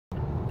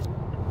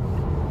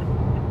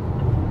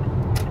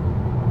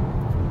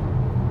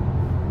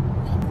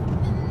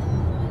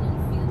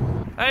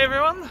Hi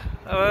everyone,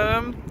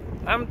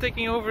 I'm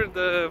taking over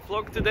the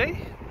vlog today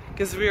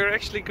because we are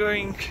actually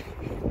going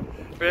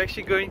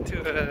to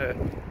the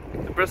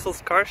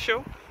Brussels car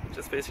show, which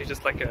is basically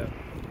just like a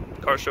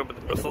car show but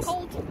in Brussels. It's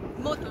called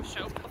Moto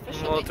show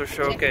officially. Moto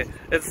show, okay.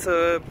 It's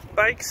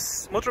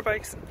bikes,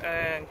 motorbikes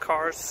and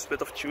cars,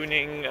 bit of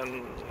tuning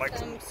and like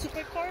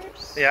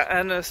supercars. Yeah,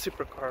 and a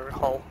supercar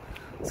hall.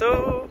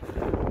 So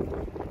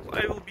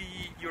I will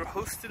be your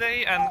host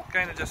today and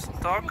kind of just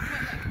talk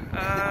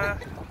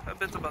a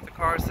bit about the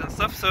cars and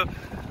stuff. So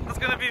there's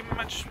gonna be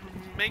much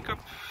makeup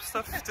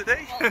stuff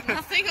today. Well,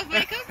 nothing of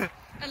makeup,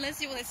 unless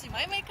you want to see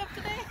my makeup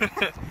today.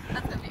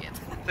 That's gonna be it.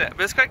 Yeah,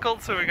 but it's quite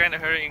cold, so we're kind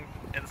of hurrying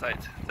inside.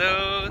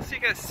 So see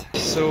you guys.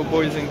 So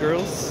boys and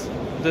girls,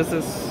 this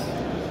is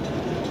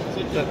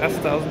the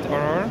S1000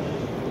 RR,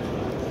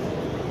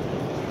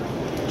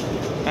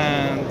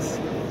 and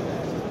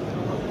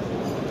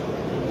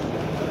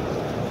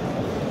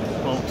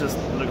well, just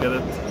look at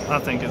it. I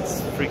think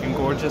it's freaking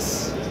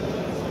gorgeous.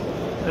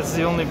 It's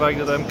the only bike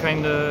that I'm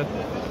kind of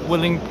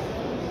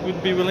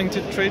would be willing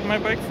to trade my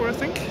bike for, I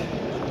think.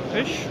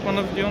 Ish, one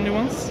of the only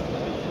ones.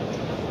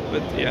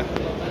 But yeah,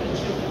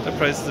 the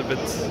price is a bit,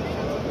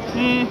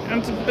 and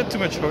it's a bit too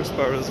much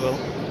horsepower as well.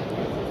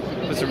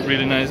 It's a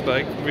really nice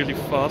bike, really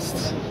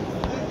fast.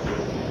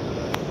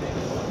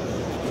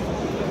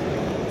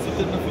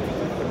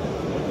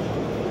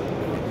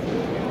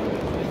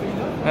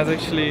 Has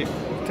actually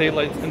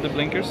taillights in the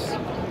blinkers.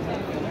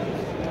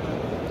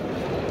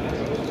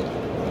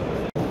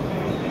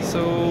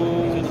 So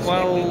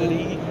while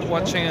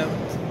watching a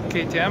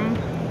KTM,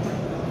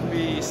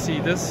 we see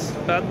this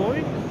bad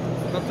boy.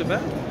 Not too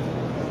bad,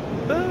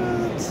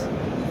 but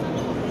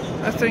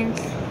I think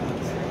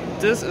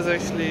this is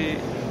actually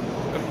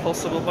a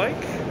possible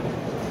bike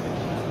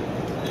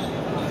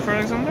for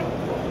Alexandra.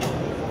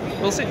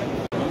 We'll see.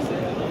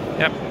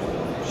 Yep,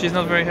 she's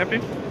not very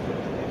happy.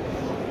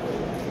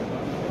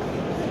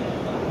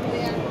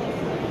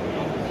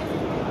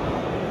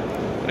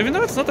 Even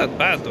though it's not that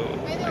bad though.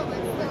 I know, but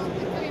still,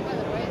 it's very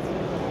bad, right?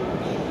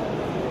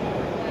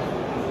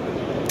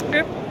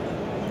 Okay,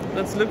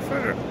 let's look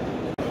further.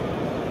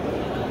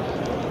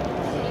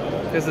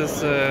 This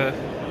is,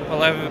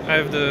 well, I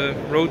have the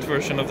road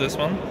version of this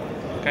one,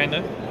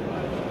 kinda.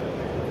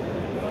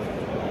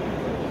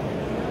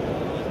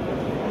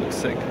 Looks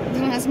sick. This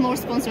one has more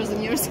sponsors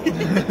than yours. You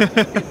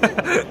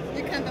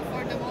can't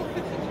afford them all.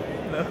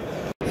 No.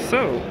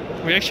 So,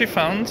 we actually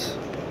found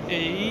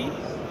a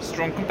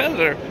strong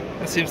competitor.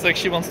 It seems like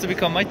she wants to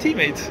become my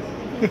teammate,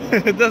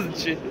 doesn't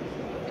she?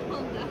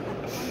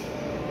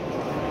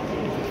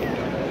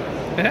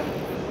 Yeah.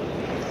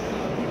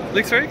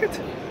 Looks very good.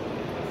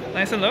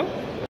 Nice and low.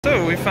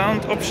 So we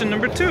found option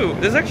number 2.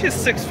 This is actually a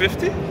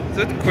 650,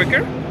 so it's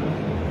quicker.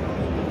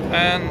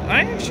 And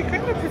I actually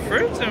kind of prefer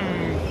it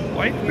in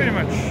white pretty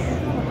much.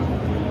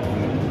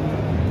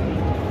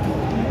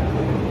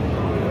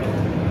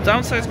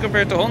 Downsides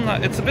compared to Honda,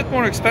 it's a bit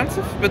more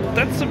expensive, but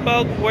that's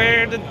about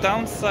where the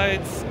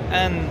downsides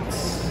end.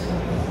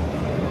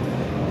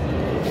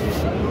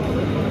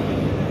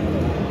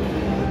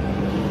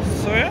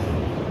 So yeah,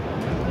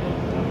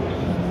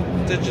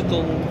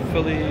 digital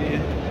fully.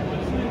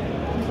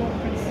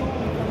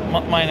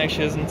 Mine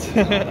actually isn't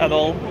at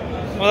all.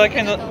 Well, I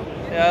kind of,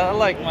 yeah, I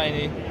like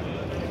my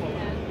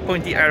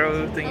pointy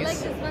arrow thingies. I like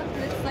this one,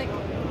 it's like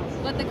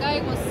what the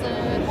guy was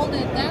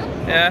holding it down.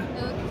 Yeah.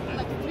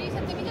 Like 3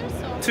 centimeters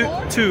or Two.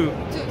 4?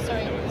 2,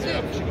 sorry, 2.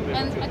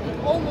 And I could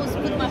almost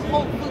put my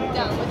whole foot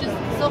down, which is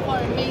so far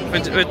amazing.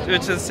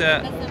 Which is,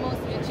 yeah. That's the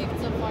most we achieved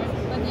so far.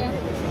 But yeah,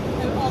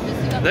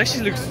 obviously It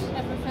actually looks.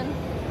 everything.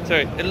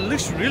 Sorry, it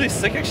looks really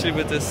sick actually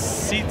with the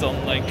seat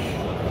on, like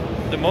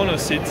the mono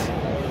seat.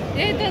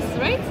 Yeah, it does,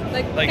 right?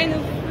 Like kind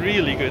of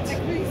really good. like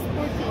really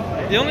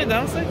sporty. The only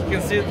downside, you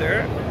can see it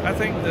there, I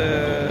think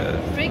the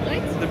brake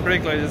light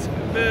is a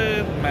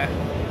bit meh.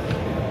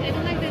 I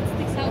don't like that it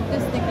sticks out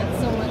this thickness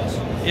so much.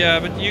 Yeah,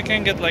 but you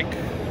can get like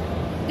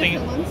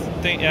Different ones?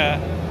 yeah,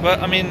 but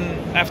I mean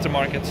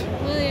aftermarket.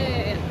 Well,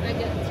 yeah, I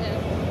get it,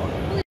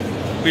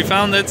 yeah. We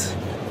found it.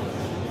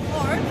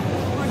 Or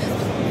this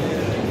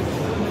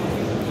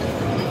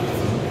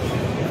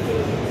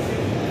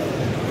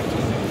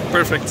one.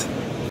 Perfect.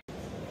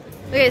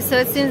 Okay, so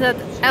it seems that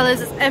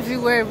Alice is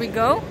everywhere we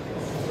go.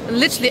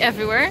 Literally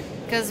everywhere.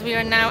 Because we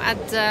are now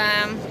at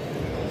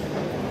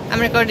I'm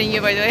recording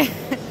you, by the way.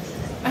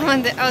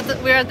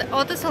 We're at the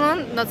auto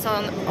salon, not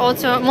salon,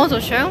 moto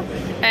show.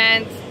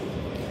 And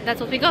that's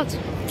what we got.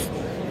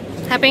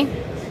 Happy?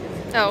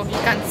 Oh,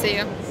 you can't see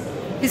you.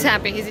 He's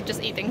happy, he's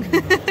just eating.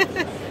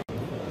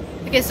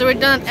 Okay, so we're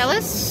done at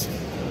Alice.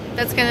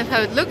 That's kind of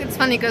how it looks. It's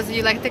funny because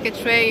you like take a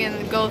tray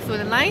and go through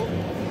the line.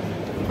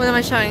 What am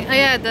I showing? Oh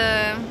yeah,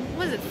 the,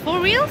 what is it, 4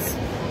 wheels?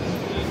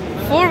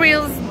 4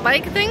 wheels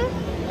bike thing.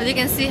 But you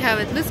can see how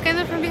it looks kind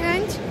of from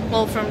behind.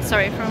 Well, from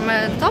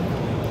the top.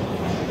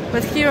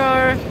 But here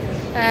are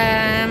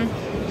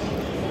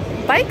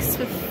bikes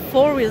with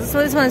 4 wheels. So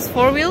this one is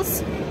 4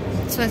 wheels.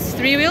 This one is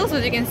 3 wheels.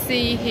 But you can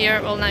see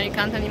here, well now you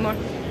can't anymore,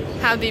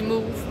 how they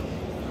move.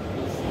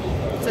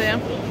 So yeah.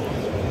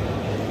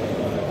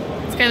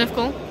 kind of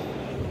cool.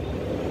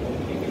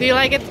 Do you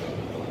like it?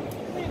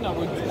 I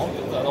wouldn't want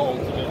it at all,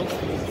 to be honest.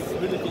 It's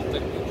really cool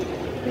thing.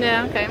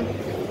 Yeah, okay.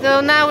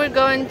 So now we're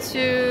going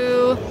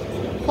to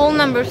hole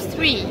number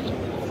 3.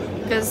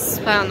 Because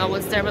I don't know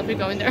what's there, but we're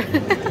going there.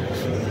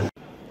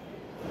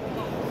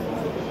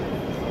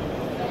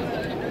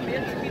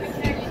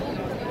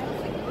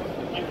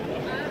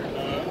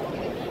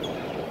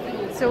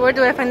 So where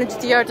do I find the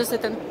GTR to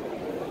sit in?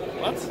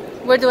 What?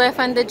 Where do I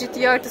find the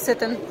GTR to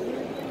sit in?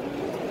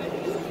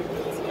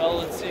 Well,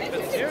 let's see if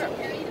it's here.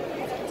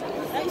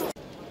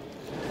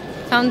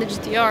 Found the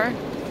GTR.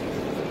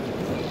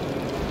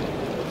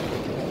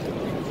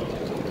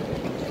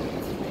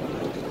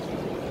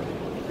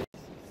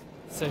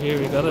 So here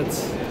we got it.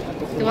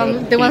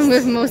 The one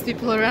with most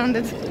people around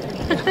it.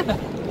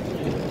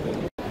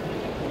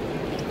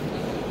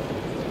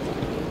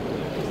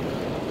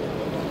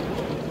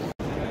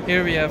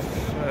 Here we have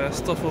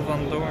Stoffel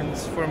van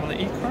Doorn's Formula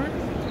E car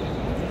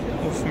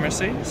of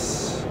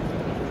Mercedes.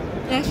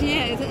 Actually,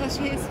 yeah, it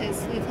actually is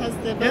his. It has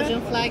the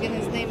Belgian flag and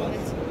his name on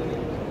it.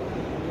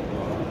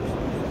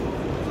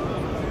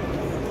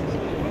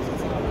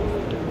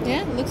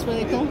 Yeah, it looks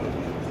really cool.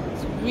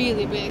 It's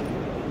really big.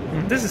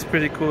 This is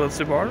pretty cool at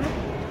Subaru.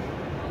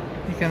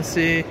 You can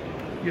see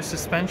your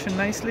suspension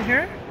nicely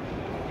here.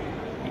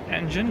 The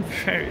engine,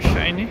 very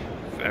shiny,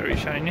 very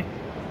shiny.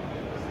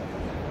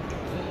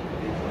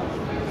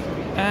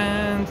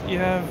 And you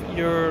have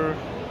your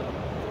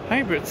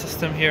hybrid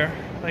system here.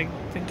 Like,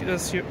 I think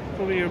that's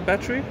probably your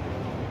battery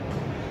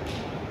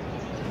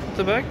at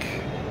the back.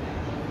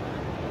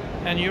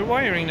 And your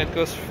wiring that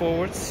goes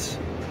forwards.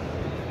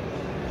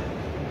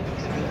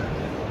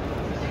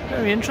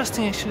 Very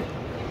interesting, actually.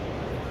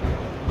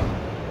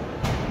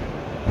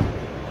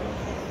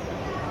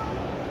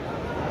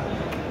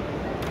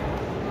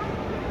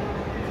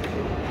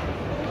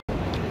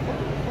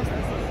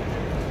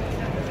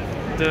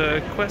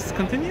 The quest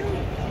continue.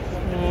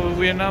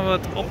 We are now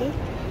at Opel,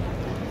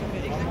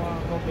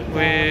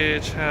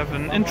 which have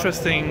an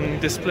interesting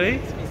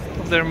display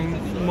of their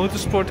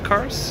motorsport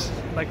cars,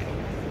 like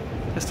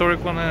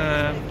historic one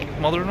and a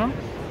modern one.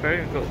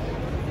 Very cool.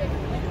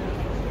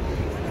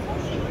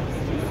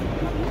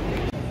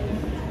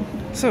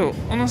 So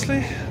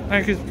honestly,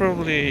 I could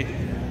probably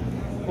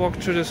walk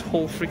through this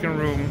whole freaking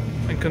room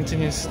and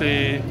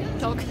continuously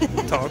talk.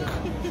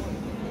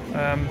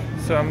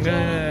 So I'm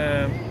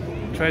gonna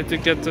try to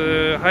get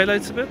the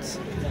highlights a bit.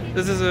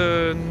 This is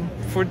a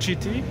Ford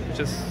GT, which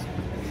is,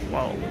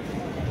 well,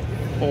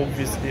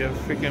 obviously a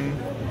freaking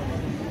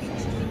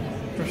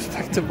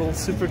respectable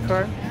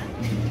supercar.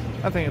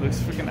 I think it looks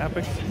freaking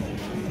epic,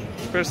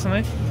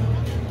 personally.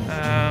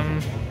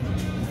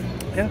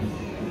 Yeah,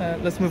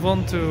 let's move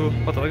on to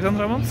what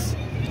Alexandra wants.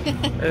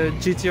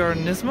 GTR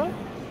Nismo.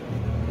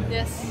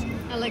 Yes,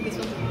 I like this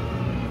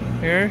one.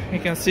 Here, you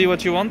can see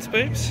what you want,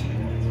 babes.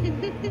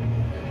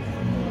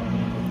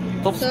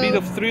 Top speed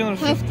of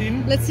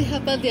 315. Let's see how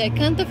badly I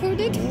can't afford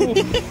it.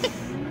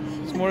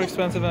 It's more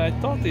expensive than I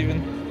thought,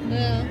 even.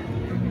 Yeah.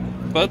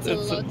 But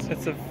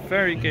it's a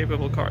very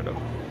capable car,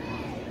 though.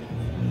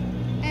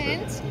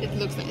 And it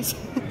looks nice.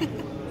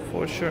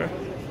 For sure.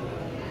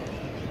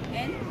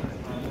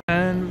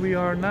 And we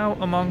are now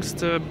amongst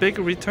the big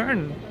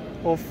return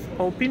of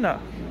Alpina.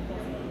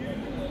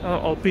 Oh,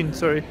 Alpine,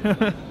 sorry.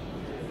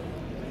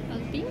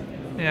 Alpine?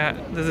 Yeah,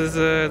 this is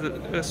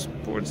a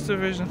sports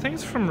division. I think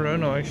it's from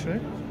Renault,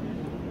 actually.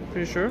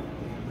 Pretty sure.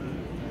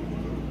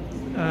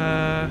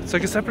 It's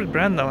like a separate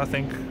brand now, I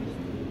think.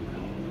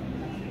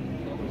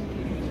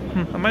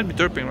 I might be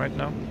derping right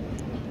now.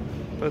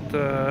 But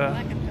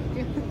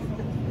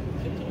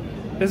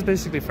it's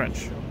basically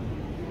French.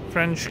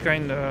 French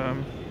kind of...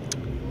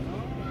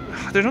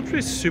 They're not really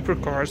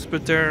supercars,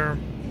 but they're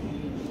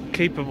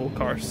capable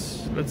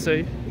cars, let's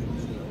say.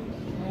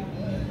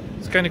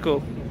 It's kind of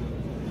cool.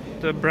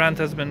 The brand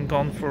has been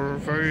gone for a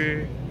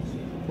very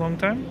long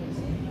time,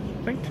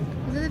 I think.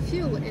 Is it a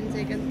fuel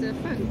intake at the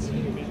front?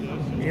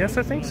 Yes,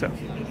 I think so.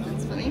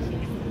 That's funny.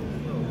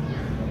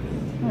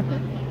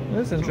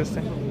 That's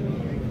interesting.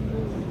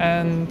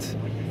 And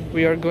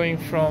we are going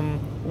from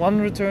one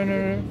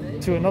returner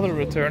to another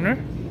returner.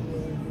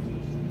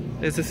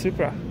 It's a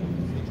Supra.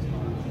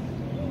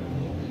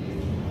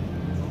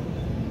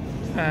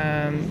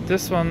 And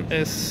this one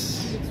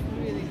is... Looks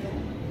really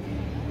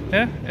cool.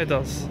 Yeah, it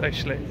does,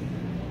 actually.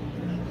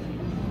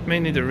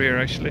 Mainly the rear,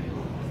 actually.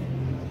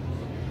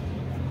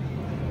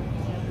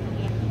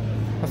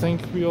 I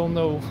think we all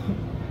know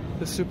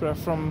the Supra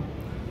from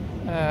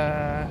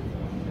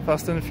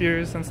Fast and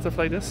Furious and stuff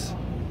like this.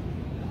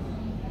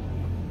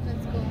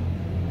 That's cool.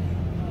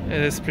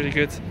 It is pretty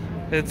good.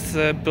 It's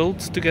built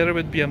together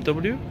with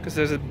BMW because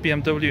there's a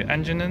BMW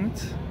engine in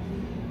it.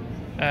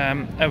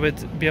 And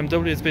with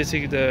BMW, it's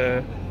basically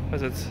the,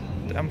 what is it,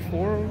 the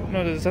M4?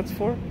 No, the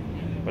Z4,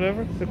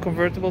 whatever, the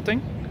convertible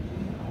thing.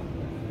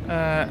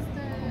 At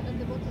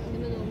the bottom in the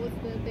middle, what's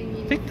the thing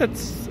you... I think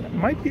that's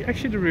might be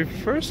actually the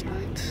reverse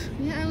light.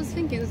 Yeah, I was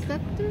thinking, is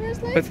that the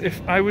reverse light? But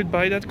if I would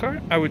buy that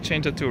car, I would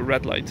change it to a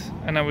red light,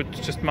 and I would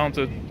just mount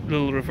a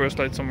little reverse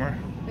light somewhere.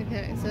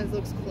 Okay, so it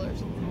looks cooler.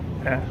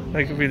 Yeah,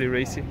 like really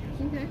racy.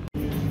 Okay.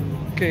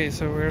 Okay,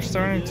 so we're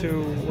starting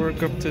to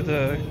work up to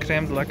the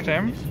crème de la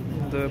crème.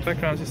 In the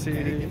background you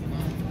see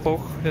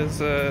Poch, his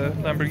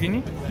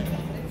Lamborghini.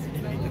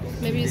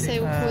 Maybe you say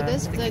who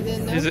this, because I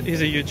didn't know.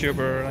 He's a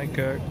YouTuber, like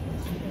a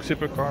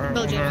supercar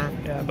Belgian. owner.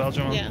 Yeah,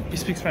 Belgian one. Yeah. He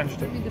speaks French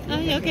too. Oh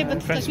yeah, okay,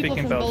 but French people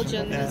speaking from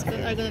Belgian.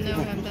 Belgium are gonna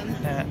know him then.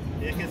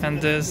 Yeah.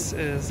 And this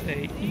is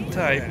a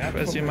E-Type,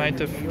 as you might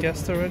have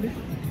guessed already.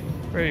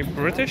 Very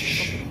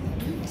British.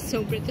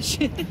 So British.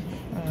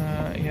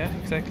 Yeah,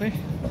 exactly.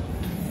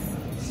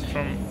 It's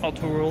from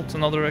Outworld,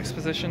 another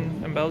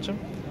exposition in Belgium.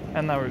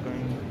 And now we're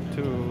going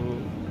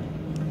to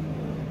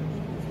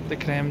the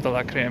crème de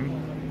la crème.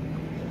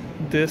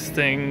 This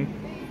thing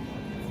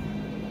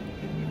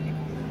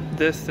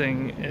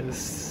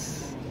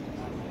is...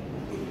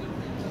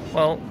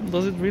 Well,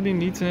 does it really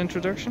need an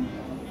introduction?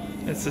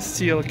 It's a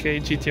CLK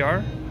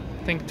GTR. I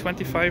think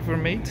 25 were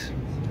made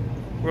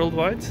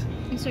worldwide.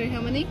 I'm sorry,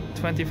 how many?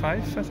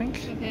 25, I think.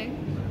 Okay.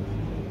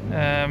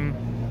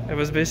 It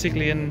was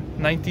basically in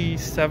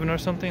 97 or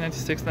something,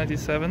 96,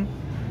 97.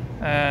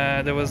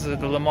 There was the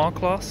Le Mans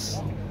class,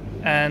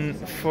 and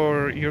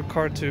for your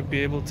car to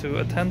be able to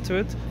attend to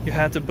it, you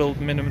had to build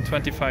minimum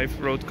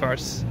 25 road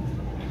cars.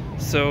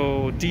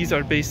 So these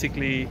are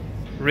basically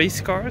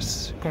race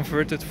cars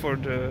converted for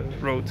the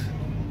road.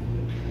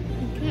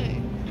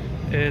 Okay.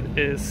 It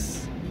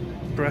is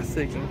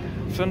breathtaking.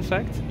 Fun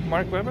fact,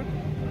 Mark Webber?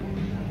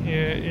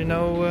 You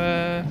know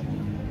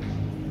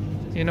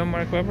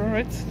Mark Webber,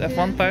 right? The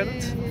F1 pilot?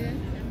 Yeah.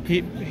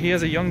 He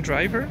has a young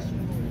driver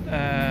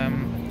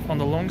on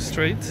the long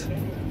straight,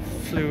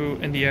 flew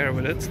in the air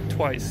with it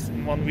twice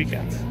in one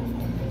weekend.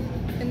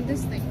 And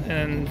this thing?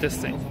 And this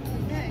thing.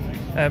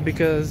 Okay.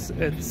 Because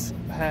it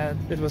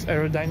was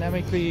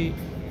aerodynamically,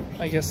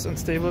 I guess,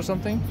 unstable or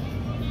something.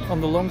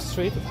 On the long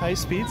straight at high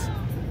speed,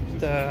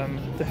 the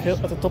hill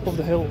at the top of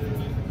the hill,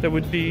 there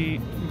would be a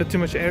bit too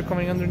much air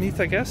coming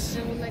underneath, I guess.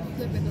 And it would like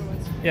flip it or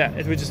what? Yeah,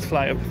 it would just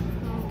fly up.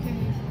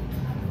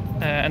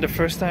 Okay. And the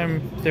first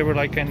time they were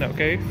like, kind of,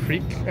 okay,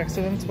 freak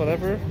accident,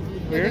 whatever,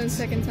 weird. And then the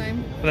second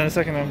time? But then the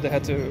second time they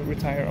had to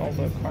retire all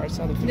the cars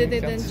out of the Did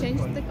they weekend. then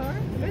change the car a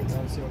bit?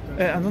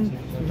 I don't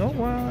know.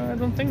 I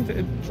don't think that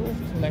it drove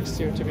next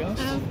year, to be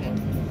honest. Ah, okay.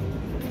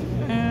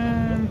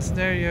 And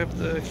there you have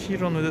the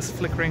Chiron with his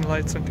flickering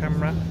lights on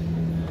camera.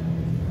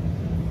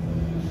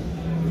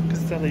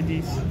 Because it's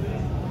LEDs.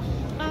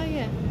 Oh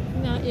yeah.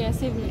 No, yeah, I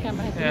see it in the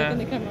camera. I have to look in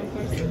the camera, of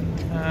course.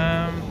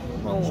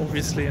 Well,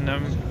 obviously an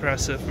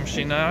impressive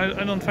machine.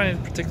 I don't find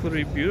it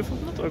particularly beautiful,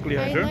 not ugly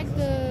either. I like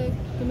the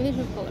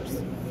combination of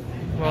colors.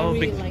 Well,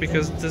 really like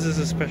because this is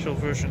a special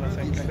version, I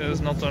think. It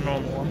is not a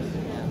normal one.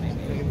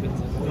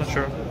 I'm not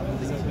sure.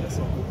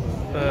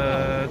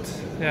 But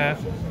yeah,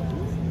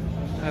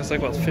 it has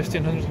like what,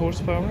 1500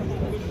 horsepower.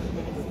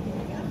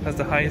 Has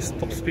the highest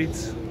top speed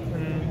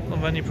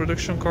of any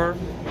production car.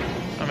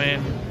 I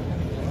mean,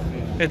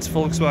 it's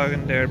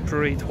Volkswagen, their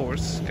parade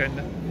horse,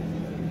 kinda.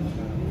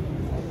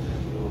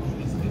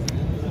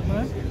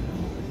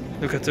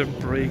 Look at the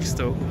brakes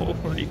though,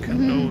 holy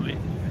cannoli.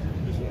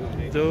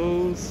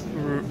 Those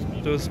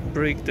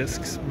brake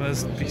discs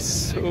must be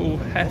so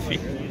heavy.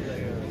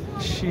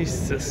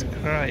 Jesus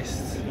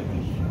Christ.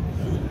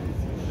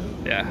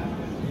 Yeah.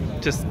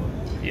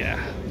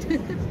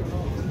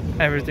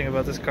 Everything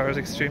about this car is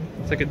extreme.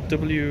 It's like a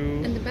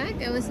W... And the back?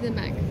 I was in the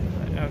back.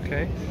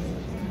 Okay.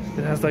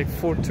 It has like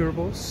 4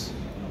 turbos.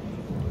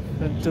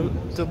 A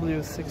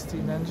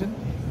W16 engine.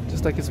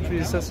 Just like its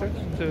predecessor,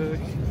 the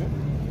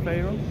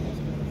Veyron.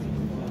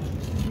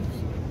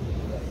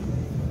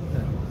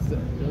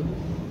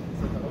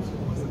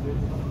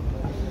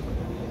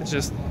 It's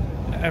just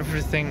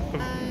everything.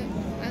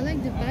 I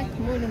like the back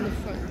more than the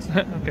front.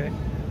 Okay.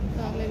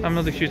 I'm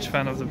not a huge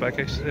fan of the back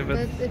actually,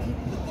 but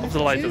of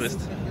the lighter list.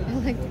 I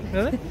like the back.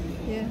 Really?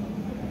 Yeah.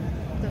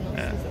 Don't know.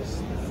 Yeah.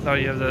 Now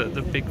you have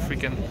the big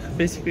freaking.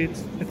 Basically,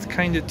 it's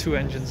kind of 2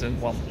 engines in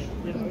one.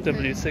 Okay.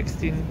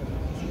 W16,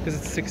 because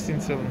it's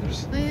 16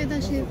 cylinders. Oh yeah,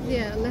 that's it.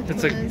 Yeah, left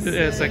It's one like has,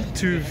 it's like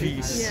 2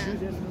 V's. Yeah.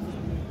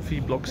 V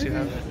blocks you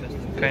have,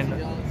 kind of.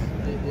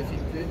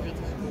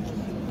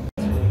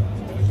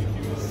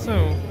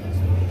 So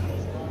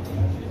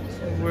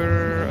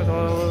we're at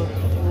the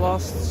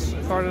last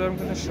car that I'm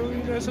going to show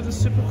you guys of the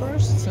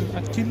supercars. It's an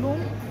Aquilon.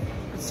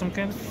 It's some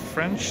kind of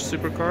French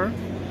supercar.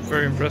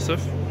 Very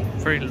impressive.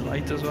 Very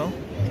light as well.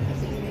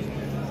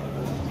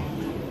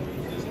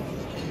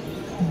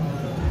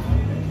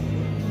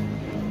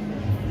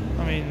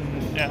 I mean,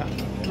 yeah,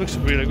 it looks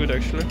really good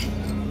actually.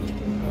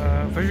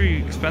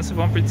 Very expensive,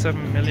 1.7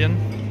 million.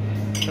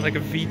 Like a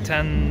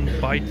V10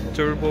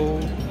 bi-turbo.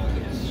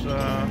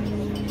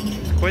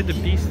 It's quite the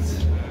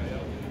beast.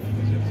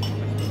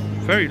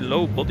 Very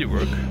low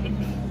bodywork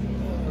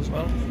as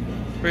well.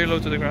 Very low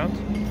to the ground.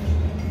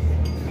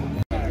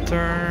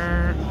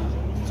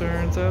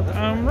 Turns out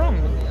I'm wrong.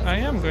 I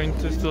am going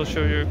to still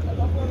show you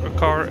a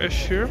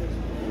car-ish here.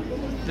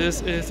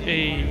 This is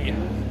a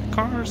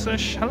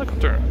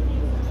car/helicopter.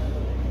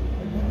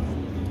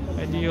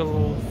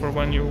 Ideal for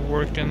when you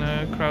work in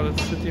a crowded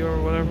city or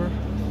whatever.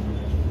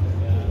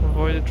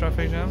 avoid the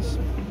traffic jams.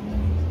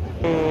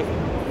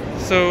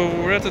 So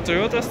we're at the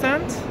Toyota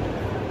stand,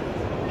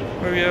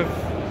 where we have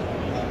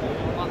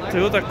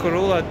Toyota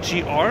Corolla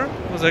GR.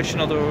 I was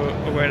actually not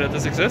aware that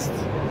this exists.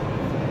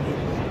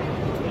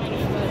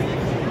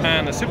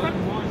 And a Supra.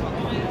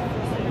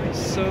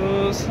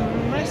 So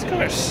some nice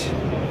cars.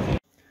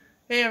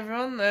 Hey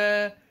everyone,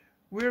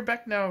 we're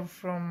back now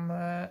from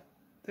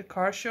the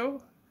car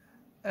show.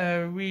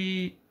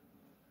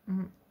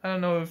 I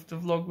don't know if the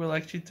vlog will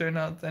actually turn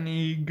out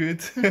any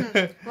good.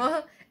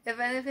 Well, if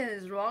anything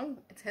is wrong,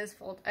 it's his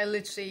fault. I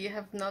literally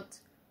have not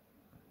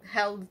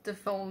held the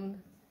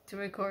phone to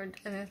record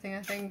anything,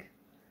 I think.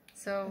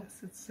 So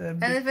it's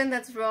anything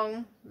that's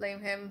wrong,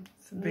 blame him,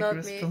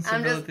 not me.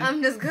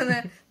 I'm just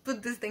gonna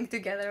put this thing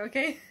together,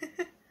 okay?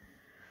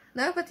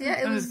 No, but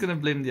yeah, I'm just gonna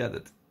blame the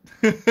edit.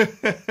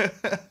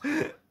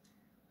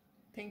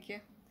 Thank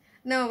you.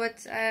 No,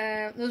 but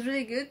it was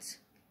really good.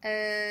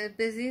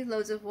 Busy,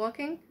 loads of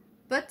walking,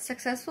 but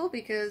successful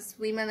because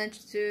we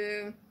managed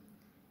to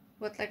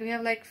we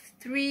have like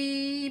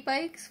 3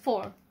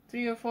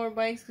 or 4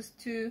 bikes, because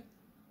 2.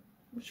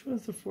 Which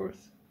one's the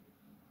 4th?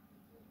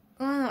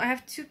 Oh no, I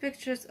have 2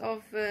 pictures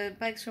of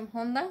bikes from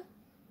Honda,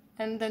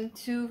 and then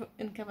 2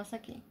 in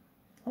Kawasaki.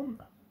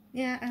 Honda?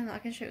 Yeah, I don't know, I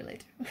can show you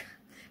later.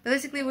 But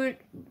basically,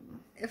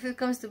 if it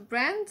comes to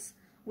brands,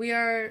 we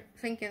are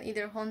thinking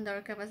either Honda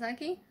or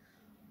Kawasaki.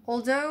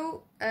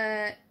 Although,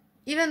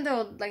 even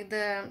though like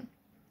the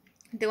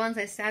ones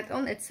I sat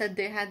on, it said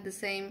they had the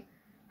same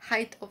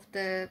height of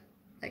the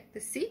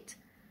seat,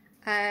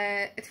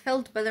 it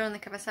felt better on the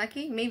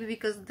Kawasaki. Maybe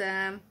because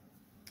the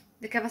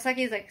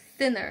Kawasaki is like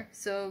thinner,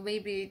 so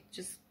maybe it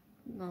just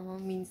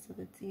means that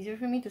it's easier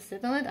for me to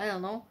sit on it. I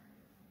don't know.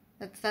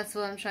 That's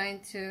what I'm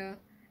trying to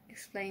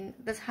explain.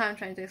 That's how I'm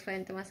trying to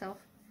explain it to myself.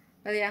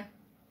 But yeah,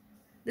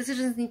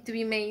 decisions need to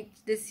be made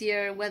this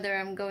year whether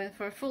I'm going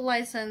for a full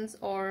license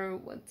or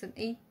what's an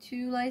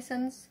A2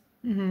 license.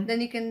 Mm-hmm.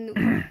 Then you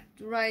can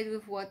ride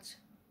with what?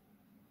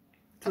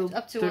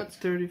 Up to what?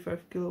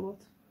 35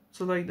 kilowatts.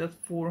 So like that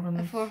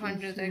 400.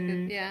 400, I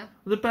could, yeah.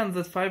 Depends.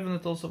 That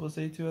 500 also was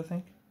A2, I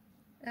think.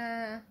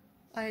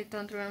 I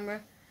don't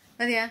remember.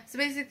 But yeah, so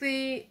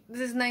basically this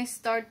is a nice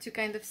start to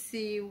kind of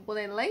see what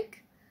I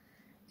like.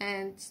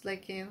 And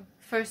like, you know,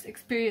 first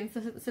experience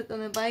to sit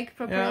on a bike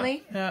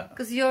properly. Yeah.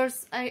 Because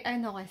yours, I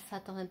know I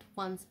sat on it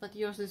once, but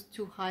yours is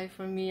too high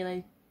for me and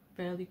I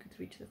barely could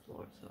reach the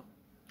floor, so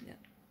yeah.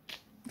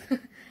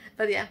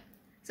 But yeah.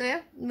 So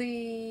yeah,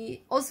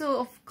 we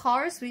also of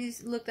cars, we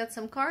looked at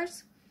some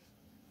cars.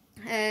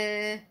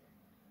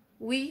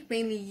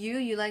 Mainly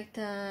you liked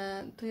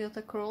the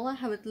Toyota Corolla,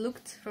 how it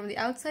looked from the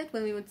outside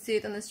when we would see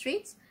it on the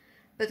streets.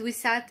 But we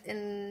sat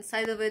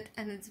inside of it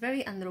and it's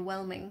very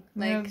underwhelming.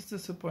 Like, yeah, it's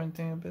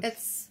disappointing a bit.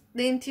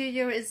 The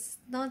interior is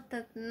not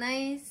that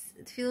nice.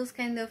 It feels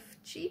kind of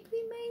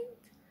cheaply made.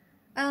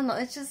 I don't know,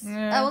 it's just,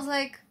 yeah. I was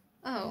like,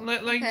 oh,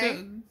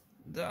 okay.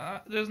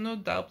 There's no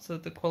doubt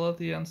that the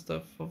quality and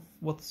stuff of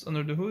what's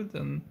under the hood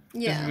and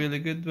is really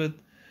good,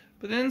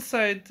 but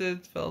inside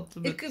it felt a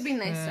bit... It could be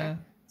nicer. Yeah.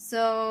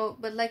 So,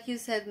 but like you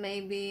said,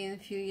 maybe in a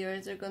few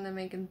years they're gonna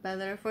make it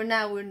better. For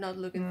now, we're not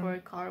looking for a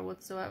car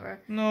whatsoever.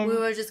 No. We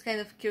were just kind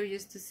of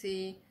curious to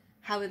see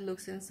how it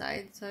looks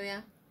inside, so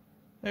yeah.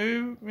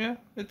 Yeah,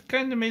 it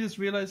kind of made us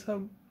realize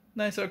how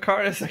nice our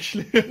car is,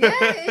 actually.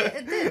 Yeah,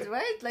 it did,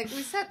 right? Like,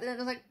 we sat there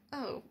and I was like,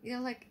 oh, you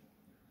know, like,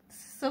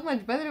 so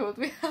much better what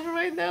we have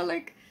right now,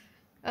 like,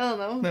 I don't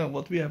know. No,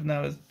 what we have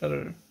now is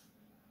better.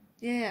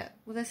 Yeah,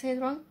 would I say it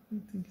wrong?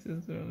 I think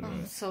it's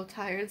I'm so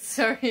tired,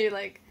 sorry,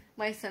 like...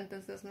 My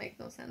sentences make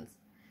no sense.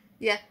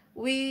 Yeah,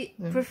 we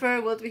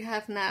prefer what we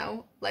have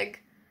now.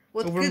 Like,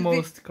 what over could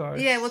most cars.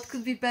 Yeah, what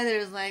could be better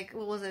is like,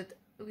 what was it?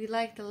 We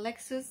like the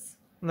Lexus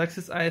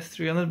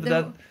IS300,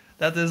 but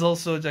that is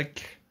also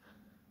like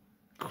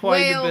quite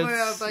way a bit over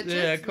our budget.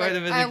 Yeah, quite a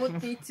bit. I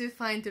would need to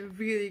find a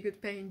really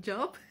good paying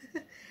job.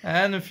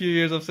 And a few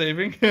years of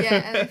saving.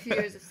 Yeah, and a few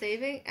years of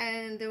saving.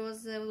 And there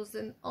was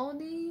an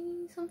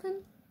Audi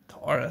something.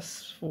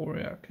 Taurus 4,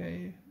 yeah,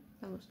 okay.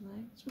 That was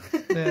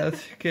nice. Yeah,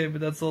 that's okay,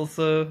 but that's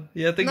also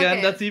yet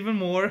again that's even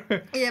more.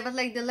 Yeah, but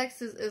like the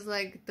Lexus is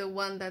like the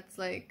one that's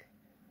like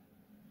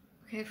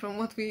from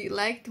what we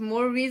liked,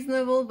 more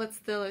reasonable, but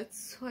still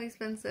it's so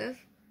expensive.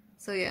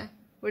 So yeah,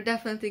 we're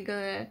definitely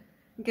gonna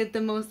get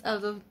the most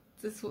out of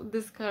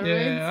this car.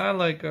 Yeah, right? I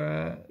like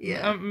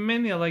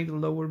mainly I like the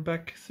lower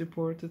back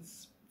support.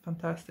 It's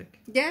fantastic.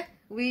 Yeah,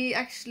 we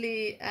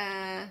actually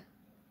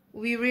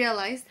we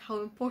realized how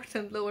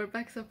important lower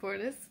back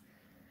support is.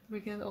 We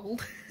get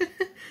old.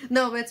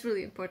 No, but it's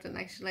really important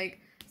actually.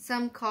 Like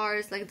some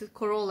cars, like the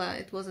Corolla,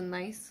 it wasn't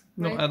nice.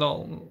 Right? No, at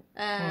all.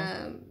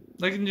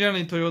 Like in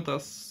general,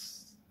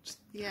 Toyotas.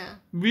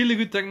 Really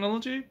good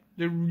technology.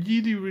 They're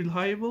really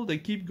reliable. They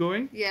keep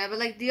going. Yeah, but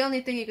like the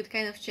only thing you could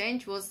kind of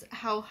change was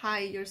how high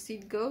your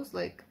seat goes,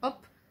 like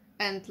up,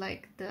 and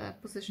like the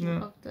position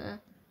of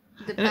the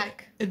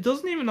back. It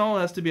doesn't even all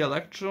has to be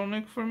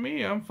electronic for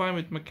me. I'm fine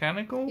with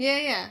mechanical.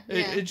 Yeah.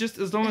 It just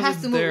as long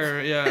as it's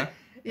there. Yeah.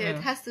 Yeah,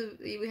 it has to.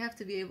 We have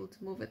to be able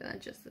to move it and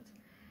adjust it.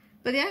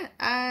 But yeah,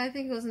 I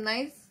think it was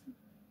nice,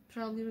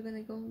 probably we're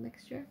gonna go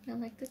next year. I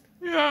liked it.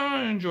 Yeah,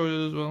 I enjoyed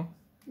it as well.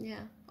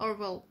 Yeah, or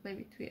well,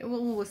 maybe 2 years.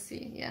 We'll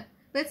see. Yeah,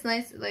 but it's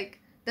nice. Like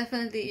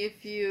definitely,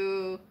 if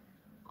you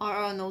are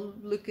I don't know,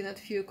 looking at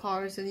few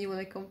cars and you want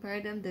to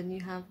compare them, then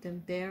you have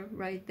them there,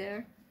 right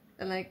there,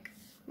 and like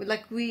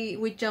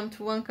we jumped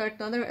one car to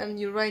another, and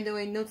you right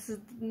away notice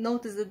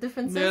the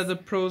differences. Yeah, the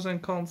pros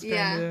and cons.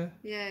 Yeah.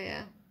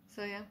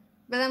 So yeah,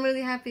 but I'm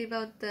really happy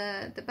about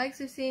the bikes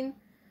we've seen,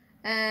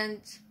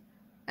 and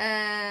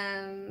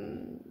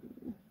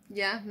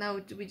yeah, now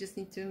we just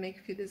need to make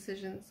a few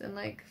decisions and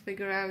like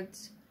figure out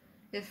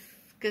if,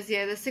 because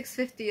yeah, the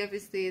 650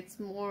 obviously it's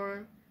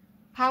more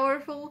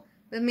powerful,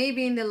 but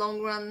maybe in the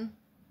long run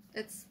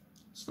it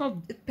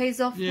pays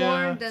off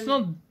more than... It's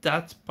not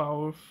that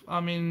powerful. I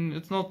mean,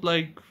 it's not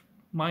like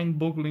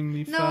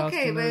mind-bogglingly fast. No,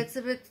 okay, but it's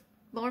a bit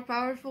more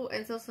powerful,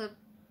 and it's also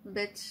a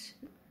bit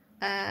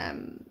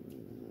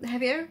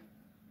heavier.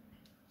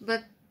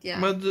 But yeah.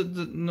 But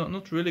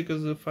not really,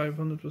 because the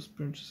 500 was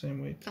pretty much the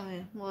same weight. Oh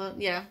yeah, well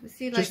yeah.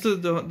 See, like just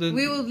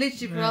we will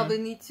literally probably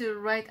need to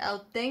write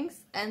out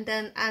things, and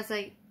then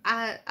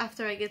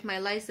after I get my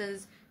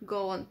license,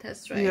 go on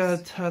test drives. Yeah,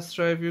 test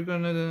drive. You're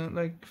gonna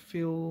like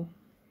feel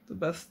the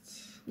best.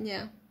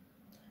 Yeah.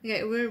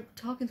 Okay, we're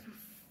talking for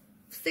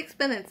 6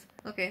 minutes.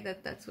 Okay,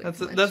 that's way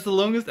too much. That's the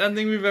longest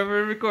ending we've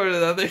ever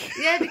recorded, I think.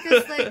 Yeah,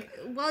 because like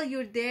while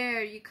you're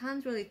there, you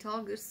can't really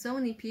talk. There's so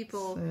many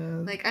people.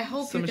 Like I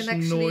hope you can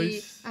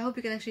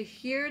actually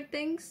hear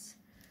things.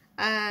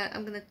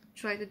 I'm gonna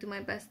try to do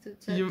my best to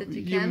that you can.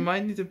 You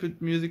might need to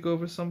put music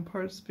over some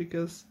parts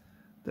because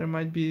there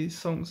might be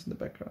songs in the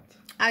background.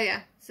 Oh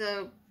yeah.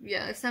 So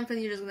yeah, it's something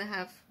you're just gonna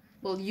have.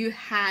 Well, you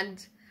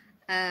had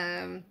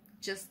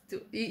just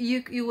to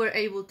you were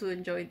able to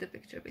enjoy the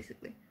picture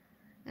basically,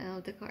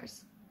 of the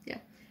cars. Yeah.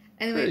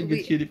 Anyway, very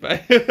good cutie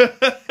pie.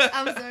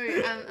 I'm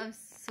sorry. I'm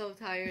so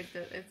tired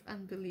that it's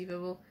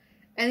unbelievable.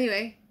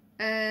 Anyway,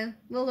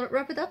 we'll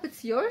wrap it up.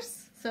 It's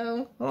yours.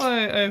 So. Well,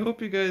 I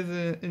hope you guys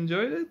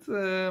enjoyed it.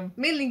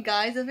 Mainly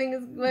guys, I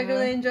think we're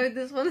gonna enjoy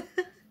this one.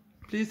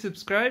 Please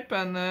subscribe,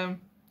 and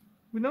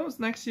who knows,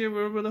 next year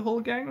we're with a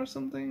whole gang or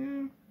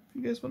something. If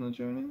you guys want to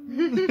join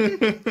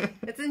in.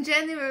 It's in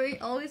January.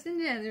 Always in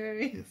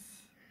January. Yes.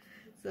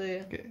 So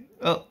yeah. Okay.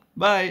 Well,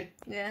 bye.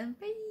 Yeah.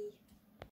 Bye.